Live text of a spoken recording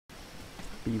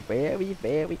Be very,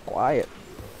 very quiet.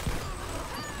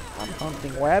 I'm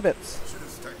hunting rabbits.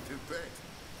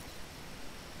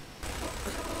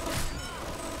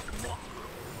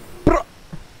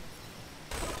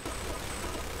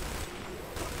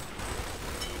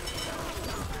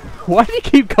 Why do you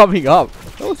keep coming up?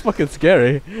 That was fucking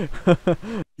scary.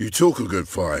 You talk a good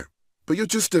fight, but you're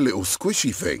just a little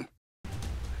squishy thing.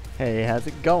 Hey, how's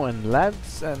it going,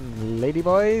 lads and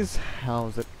ladyboys?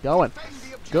 How's it going?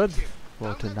 Good.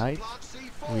 Well, tonight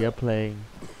we are playing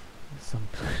some.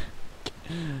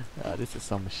 This is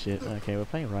some shit. Okay, we're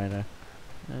playing Rhino.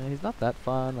 He's not that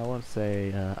fun. I won't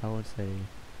say.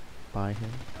 Buy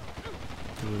him.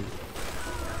 He's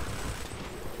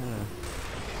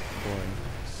boring.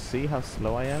 See how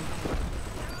slow I am?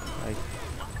 Like,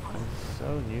 I'm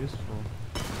so useful.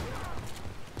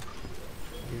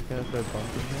 He's gonna throw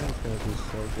bombs in here. It's gonna be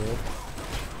so good.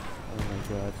 Oh my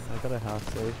god! I got a house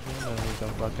station and he's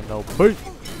gonna fucking no boot.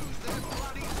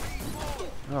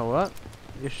 Oh what?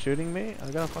 You're shooting me?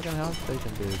 I got a fucking house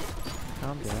station, dude.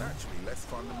 Calm down. Actually less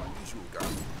fun than my usual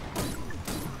gun.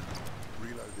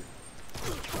 Reloaded.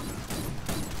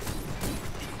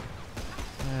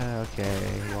 Okay,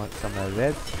 you want some of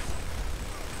this?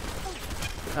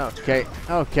 Okay,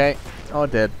 okay. Oh,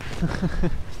 dead.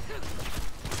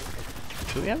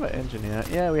 Do we have an engineer?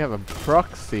 Yeah, we have a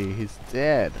proxy. He's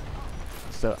dead.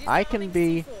 So I can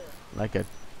be like a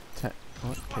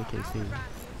what? KKC.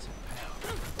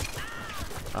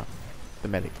 Oh, the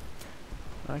medic.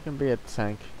 I can be a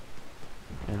tank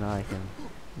and I can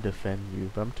defend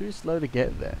you, but I'm too slow to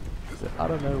get there. So I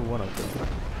don't know what I'm doing.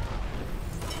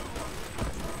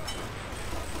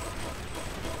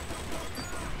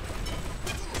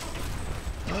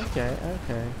 Okay,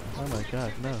 okay. Oh my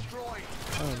god, no.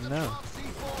 Oh no.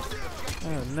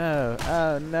 Oh no.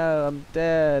 Oh no, I'm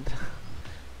dead.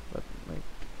 But like,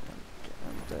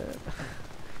 I'm dead.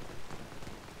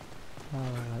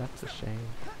 Oh, that's a shame.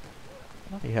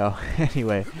 Bloody hell.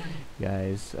 Anyway,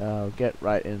 guys, I'll get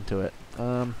right into it.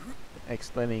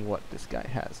 Explaining what this guy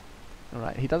has.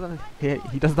 Alright, he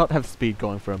does not have speed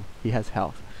going for him. He has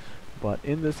health. But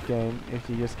in this game, if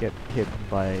you just get hit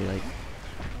by like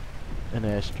an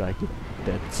airstrike, you're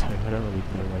dead. So I don't really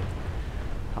know like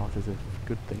health is a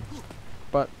good thing.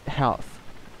 But health,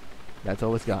 that's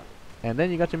all it's got. And then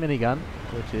you got your minigun,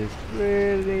 which is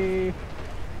really,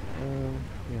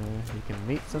 you know, you can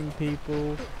meet some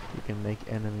people, you can make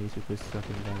enemies with this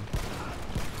fucking gun.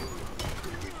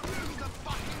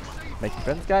 Make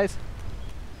friends, guys.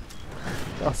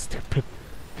 Oh, stupid.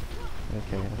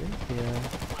 Okay, I think here.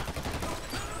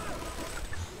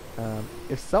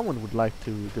 If someone would like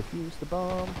to defuse the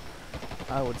bomb,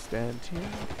 I would stand here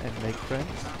and make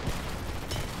friends.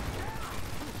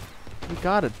 We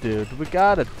got it, dude. We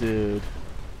got it, dude.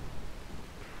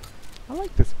 I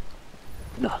like this.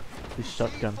 No, this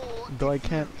shotgun. Though I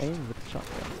can't aim with the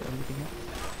shotgun or anything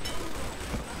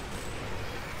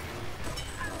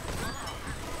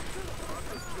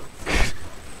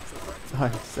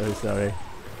else. I'm so sorry.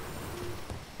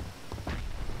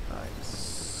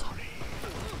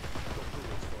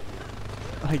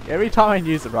 Like, every time I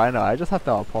use a Rhino, I just have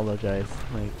to apologize.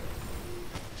 Like,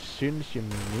 as soon as you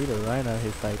meet a Rhino,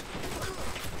 he's like,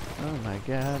 oh my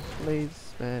god, please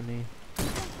spare me.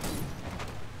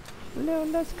 A little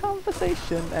less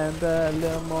conversation and a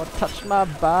little more touch my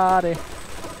body.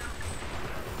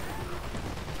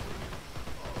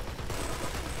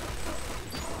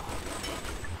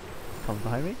 Come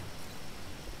behind me?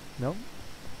 No?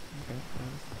 Okay,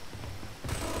 thanks.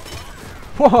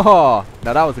 Whoa!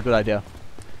 Now that was a good idea.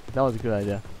 That was a good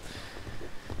idea.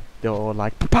 They were all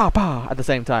like pa pa at the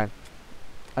same time.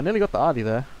 I nearly got the Artie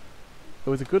there. It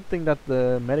was a good thing that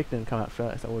the medic didn't come out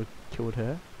first. I would have killed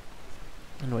her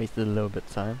and wasted a little bit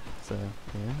of time. So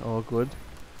yeah, all good.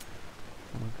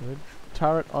 All good.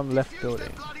 Turret on left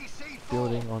building.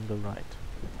 Building on the right.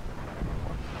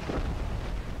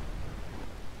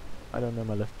 I don't know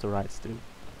my left to rights, dude.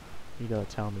 You gotta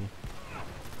tell me.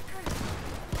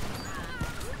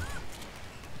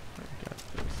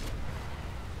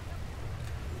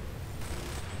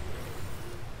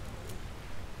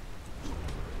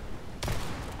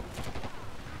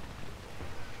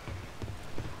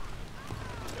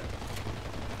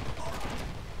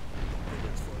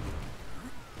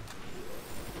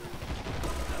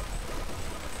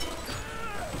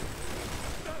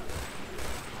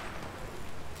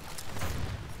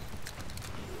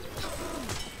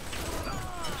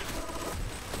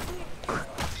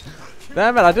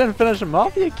 Damn it, I didn't finish him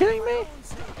off, are you kidding me?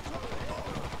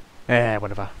 Eh,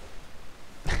 whatever.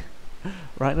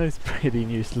 Rhino's pretty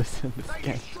useless in this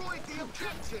game.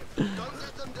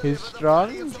 He's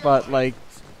strong, but like,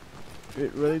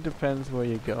 it really depends where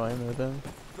you're going with them.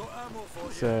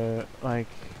 So, like,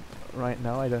 right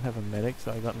now I don't have a medic,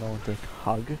 so I got no one to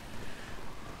hug,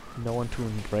 no one to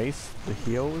embrace the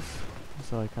heals,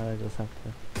 so I kind of just have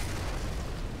to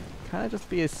just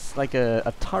be like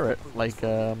a turret, like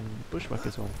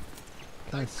Bushwhackers one.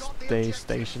 Kind of stay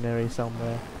stationary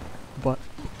somewhere, but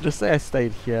just say I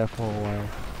stayed here for a while.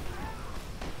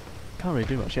 Can't really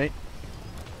do much, eh?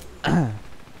 So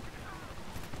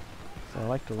I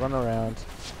like to run around,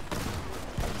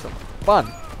 have some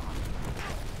fun.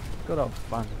 Good old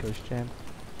fun, Ghost Jam.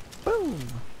 Boom!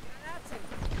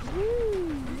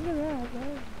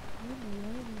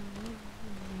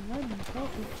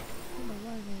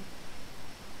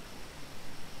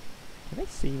 Can they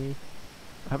see me?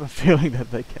 I have a feeling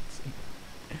that they can see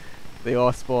me. They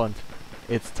all spawned.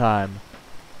 It's time.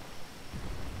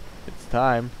 It's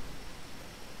time.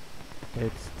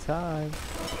 It's time.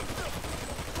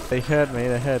 They heard me,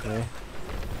 they heard me.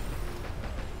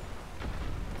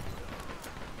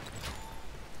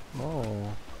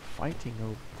 Oh, fighting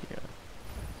over here.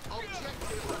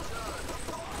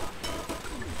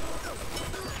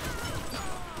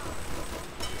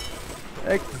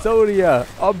 Exodia!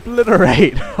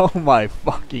 Obliterate! Oh my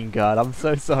fucking god, I'm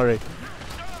so sorry.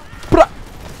 Bop,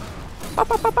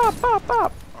 bop, bop, bop, bop,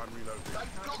 bop.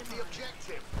 They've got the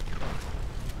objective.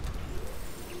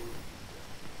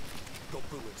 Got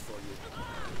bullets for you.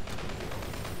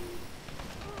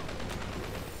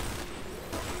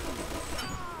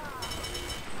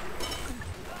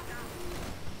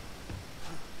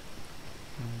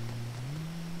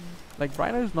 Like,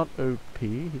 Rhino's not OP,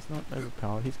 he's not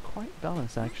overpowered, he's quite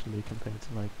balanced actually compared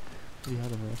to like the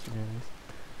other mercenaries.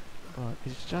 But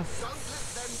he's just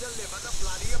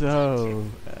so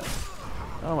bad.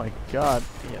 Oh my god,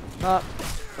 yeah, not.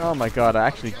 Oh my god, I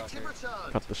actually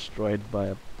got destroyed by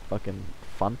a fucking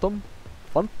phantom?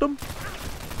 Phantom?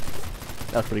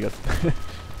 That's pretty good.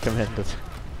 Commended.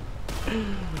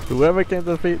 Whoever can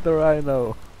defeat the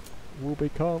Rhino will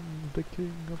become the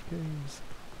king of kings.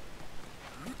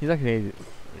 He's actually really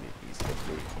easy to beat.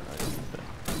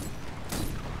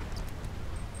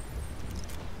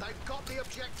 They've got the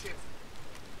objective.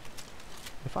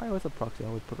 If I was a proxy, I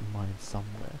would put a mine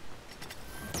somewhere.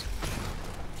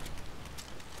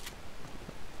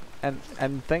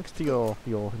 And thanks to your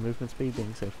movement speed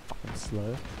being so fucking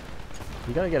slow,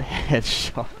 you gotta get a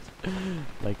headshot,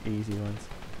 like easy ones.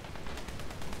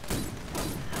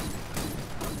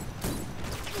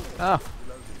 Ah.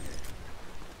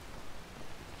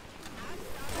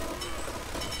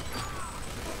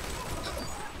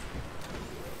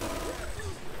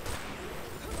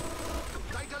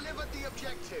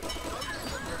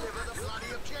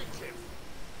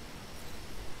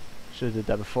 Should have did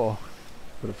that before.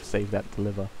 Would have saved that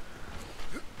deliver.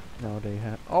 Now they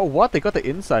have. Oh, what? They got the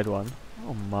inside one.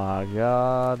 Oh my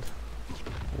god.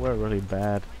 We're really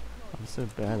bad. I'm so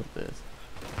bad at this.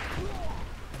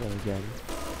 Then again,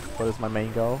 what is my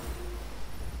main goal?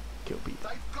 Kill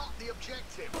people. They've got the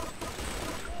objective.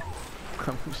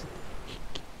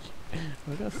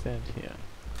 We're gonna stand here.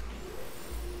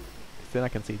 Then I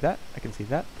can see that. I can see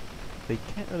that. They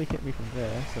can't really hit me from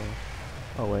there, so.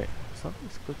 Oh wait.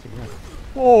 Something's glitching out.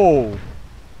 Whoa!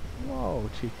 Whoa,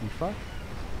 cheeky fuck.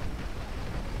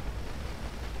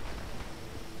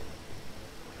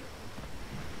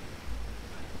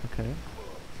 Okay.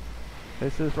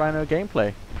 This is Rhino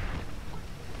gameplay.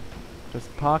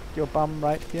 Just park your bum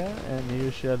right here and you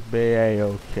should be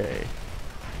a-okay.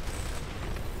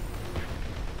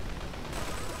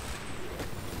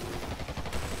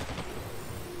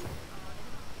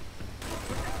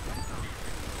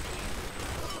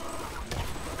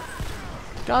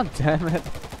 God damn it!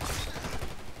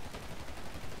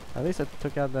 At least I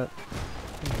took out that.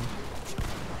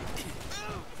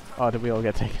 Oh, did we all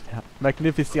get taken out?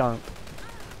 Magnificent!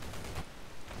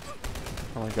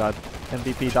 Oh my god.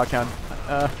 MVP Darkhound.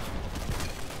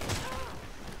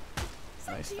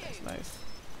 Nice, nice, nice.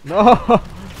 No!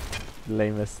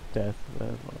 Lamest death.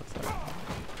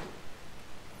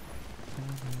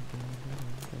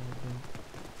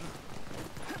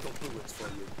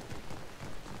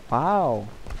 Wow!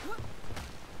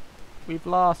 We've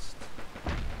lost!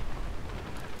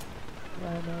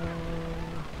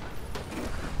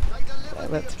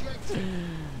 Damn it.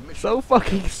 So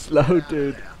fucking slow,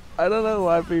 dude. I don't know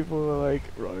why people were like,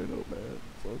 Rhino man,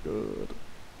 so good.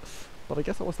 But I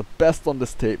guess I was the best on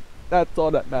this team. That's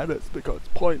all that matters, because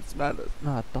points matters.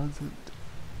 Nah, it doesn't.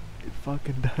 It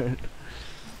fucking don't.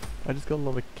 I just got a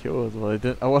lot of kills,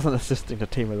 but I wasn't assisting the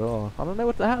team at all. I don't know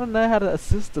I don't know how to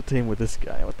assist the team with this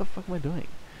guy. What the fuck am I doing?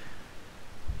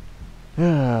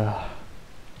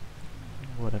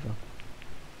 Whatever.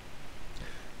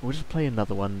 we'll just play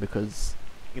another one because,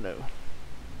 you know,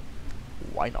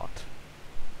 why not?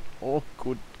 All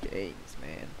good games,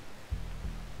 man.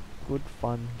 Good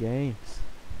fun games.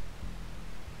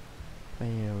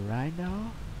 Play a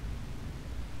Rhino.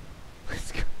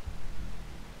 Let's go.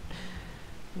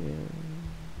 Yeah.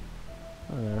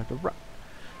 I don't know.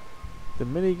 The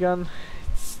minigun.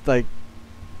 It's like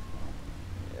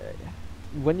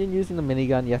when you're using the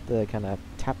minigun, you have to kind of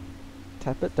tap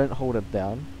it. Don't hold it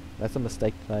down. That's a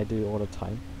mistake that I do all the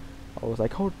time. I was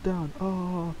like, hold it down,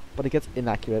 oh, but it gets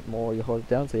inaccurate more you hold it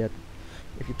down. So you have to,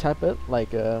 if you tap it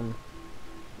like the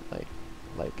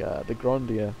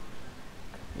Grondia,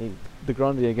 the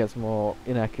Grondia gets more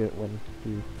inaccurate when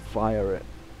you fire it,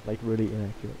 like really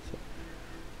inaccurate. So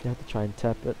you have to try and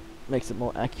tap it, makes it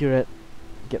more accurate,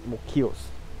 get more kills.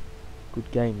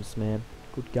 Good games, man.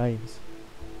 Good games.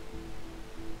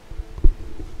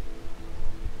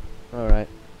 Alright.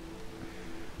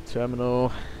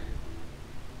 Terminal.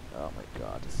 Oh my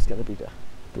god, this is gonna be the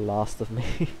last of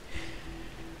me.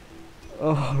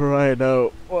 Oh,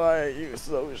 Rhino, why are you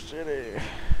so shitty?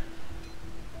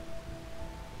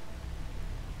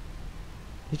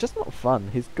 He's just not fun.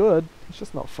 He's good, he's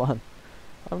just not fun.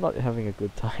 I'm not having a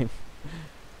good time.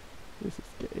 This is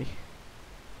gay.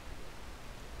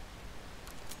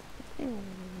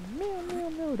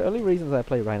 The only reasons I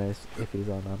play Rhino is if he's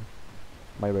on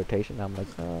my rotation. I'm like,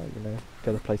 oh, you know,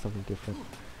 gotta play something different.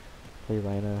 Play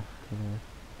Rhino, you know.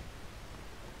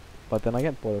 But then I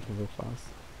get bored of him real fast.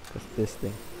 Because this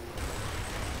thing.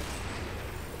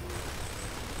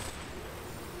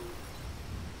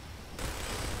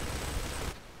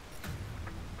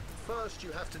 First,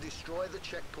 you have to destroy the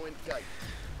checkpoint gate.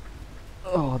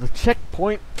 Oh, the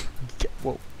checkpoint.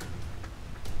 Whoa.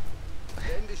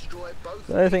 Then destroy both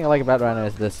The only thing I like about Rhino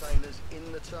is this. containers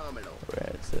in the terminal.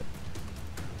 Where is it?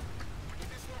 If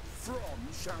it's not from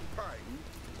champagne,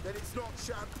 then it's not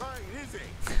champagne, is it?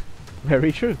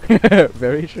 Very true.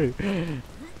 Very true.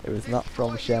 If it's not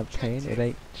from champagne, it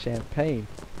ain't champagne.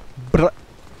 Bruh.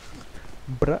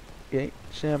 Bruh. It ain't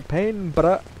champagne,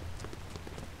 bruh.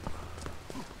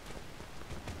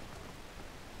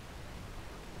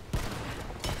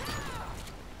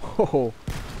 Oh.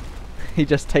 He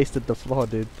just tasted the floor,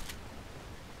 dude.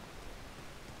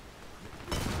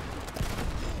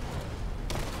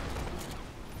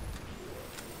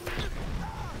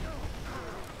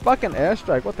 Fucking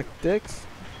airstrike, what the dicks?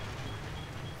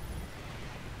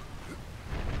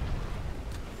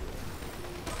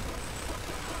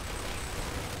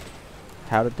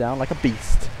 Held it down like a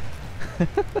beast. The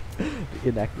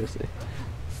inaccuracy.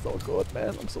 So good,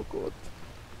 man, I'm so good.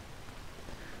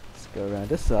 Let's go around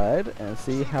this side and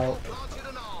see how...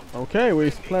 Okay,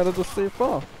 we planted the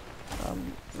C4.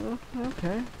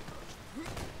 Okay.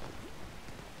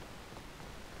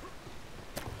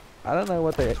 I don't know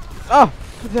what they... Oh!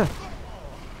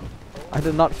 I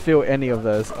did not feel any of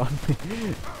those on me.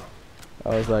 I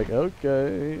was like,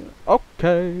 okay.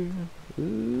 Okay.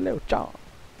 Little John.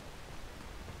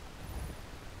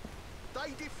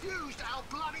 They defused our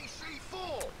bloody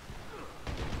C4!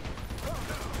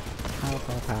 Pow,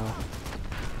 pow, pow.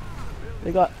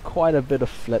 They got quite a bit of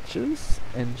Fletchers,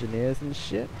 engineers and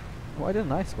shit. Oh, I did a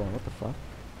nice one, what the fuck?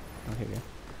 Oh, here we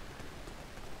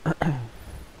go.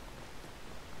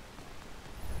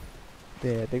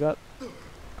 Yeah, they got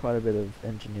quite a bit of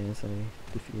engineers, so we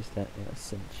diffused that in a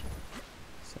cinch.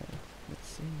 So, let's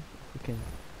see if we can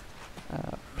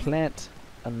plant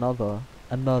another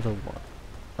one.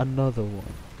 Another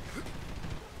one.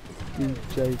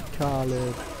 DJ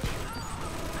Khaled.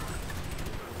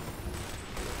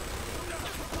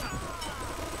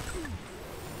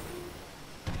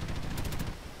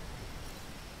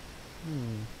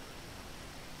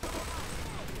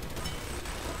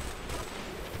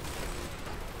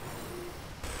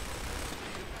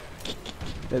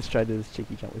 Let's try to do this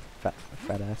cheeky jump with fat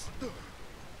ass.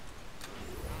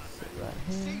 Sit right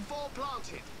here. C4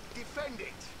 planted. Defend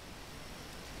it.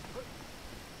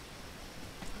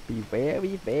 Be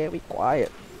very, very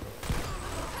quiet.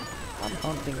 I'm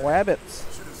hunting rabbits.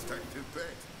 Should have stacked in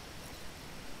bed.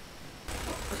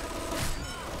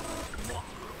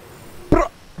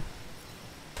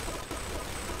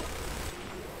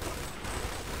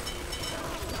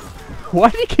 Why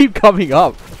did he keep coming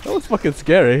up? That was fucking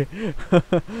scary.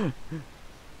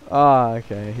 Ah,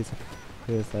 okay.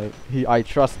 He's like, I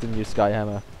trust in you,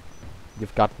 Skyhammer.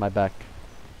 You've got my back.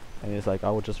 And he's like, I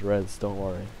will just res, don't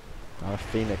worry. I'm a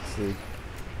phoenix, dude.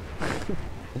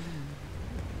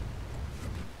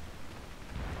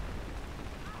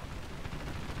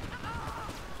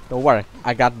 Don't worry,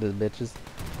 I got this, bitches.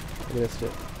 Look at this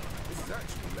shit. This is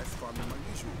actually less fun than my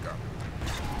usual gun.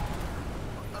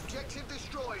 A Objective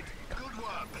destroyed. Good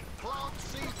work. Plant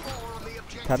C4 on the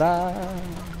objective. Ta-da!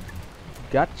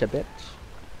 Gotcha, bitch.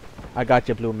 I got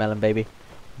you, blue melon, baby.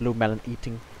 Blue melon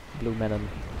eating. Blue melon,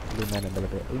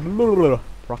 baby.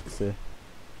 Proxy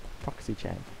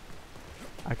champ.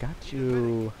 I got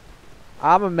you.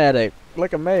 I'm a medic.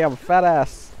 Look at me. I'm a fat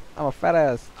ass.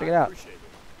 Check it out.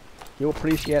 You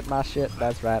appreciate my shit.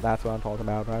 That's right. That's what I'm talking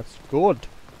about. That's good.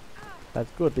 That's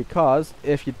good because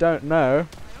if you don't know,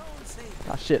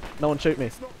 ah shit, no one shoot me.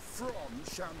 It's not from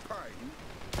champagne,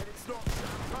 then it's not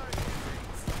champagne.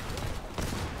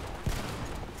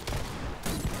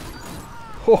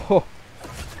 Oh,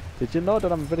 did you know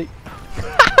that I'm very...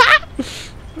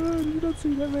 Oh, did you not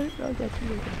see that, mate? I got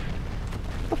you.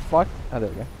 What the fuck? Oh, there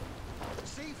we go.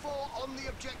 C4 on the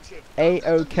objective.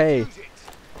 A-okay.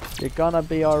 You're gonna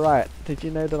be alright. Did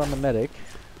you know that I'm a medic?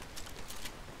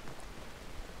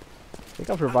 I think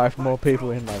I've revived more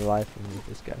people in my life than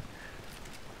this guy.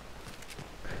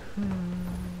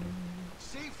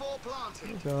 C4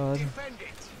 planted. Oh god. Defend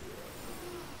it.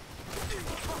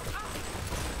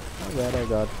 Oh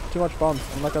god. Too much bombs.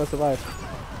 I'm not gonna survive.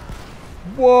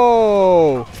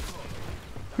 Whoa!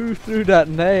 Who threw that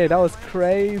nade? That was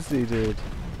crazy, dude.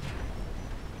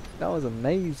 That was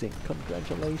amazing.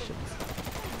 Congratulations.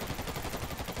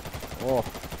 Oh,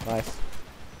 nice.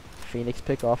 Phoenix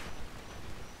pick off.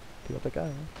 Pick up that guy,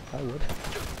 huh? I would.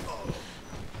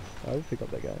 I would pick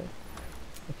up that guy.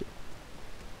 Okay.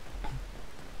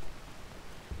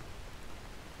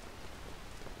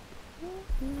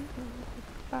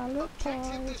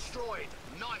 Objective destroyed.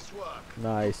 Nice work.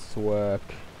 Nice work.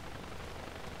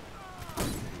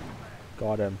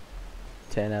 Got him.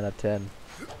 10 out of 10.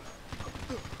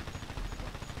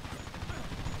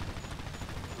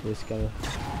 Just gonna...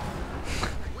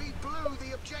 We blew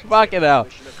the objective. Fuck it out.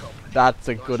 Mission accomplished. That's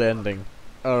a good ending.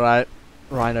 Alright.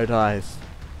 Rhino dies.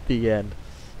 The end.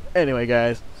 Anyway,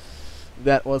 guys.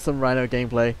 That was some Rhino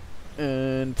gameplay.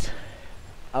 And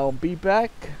I'll be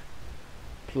back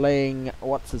playing...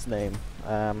 What's his name?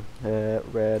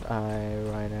 Red Eye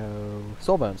Rhino...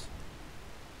 Sawbones.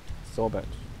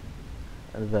 Sawbones.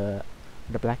 The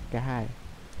black guy.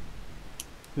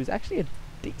 Who's actually a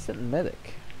decent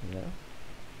medic, you know?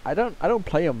 I don't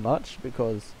play him much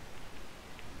because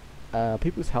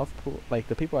people's health pool, like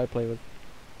the people I play with,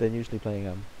 they're usually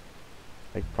playing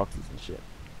like proxies and shit.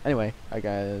 Anyway, hi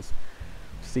guys.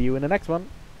 See you in the next one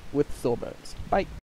with Sawbones. Bye.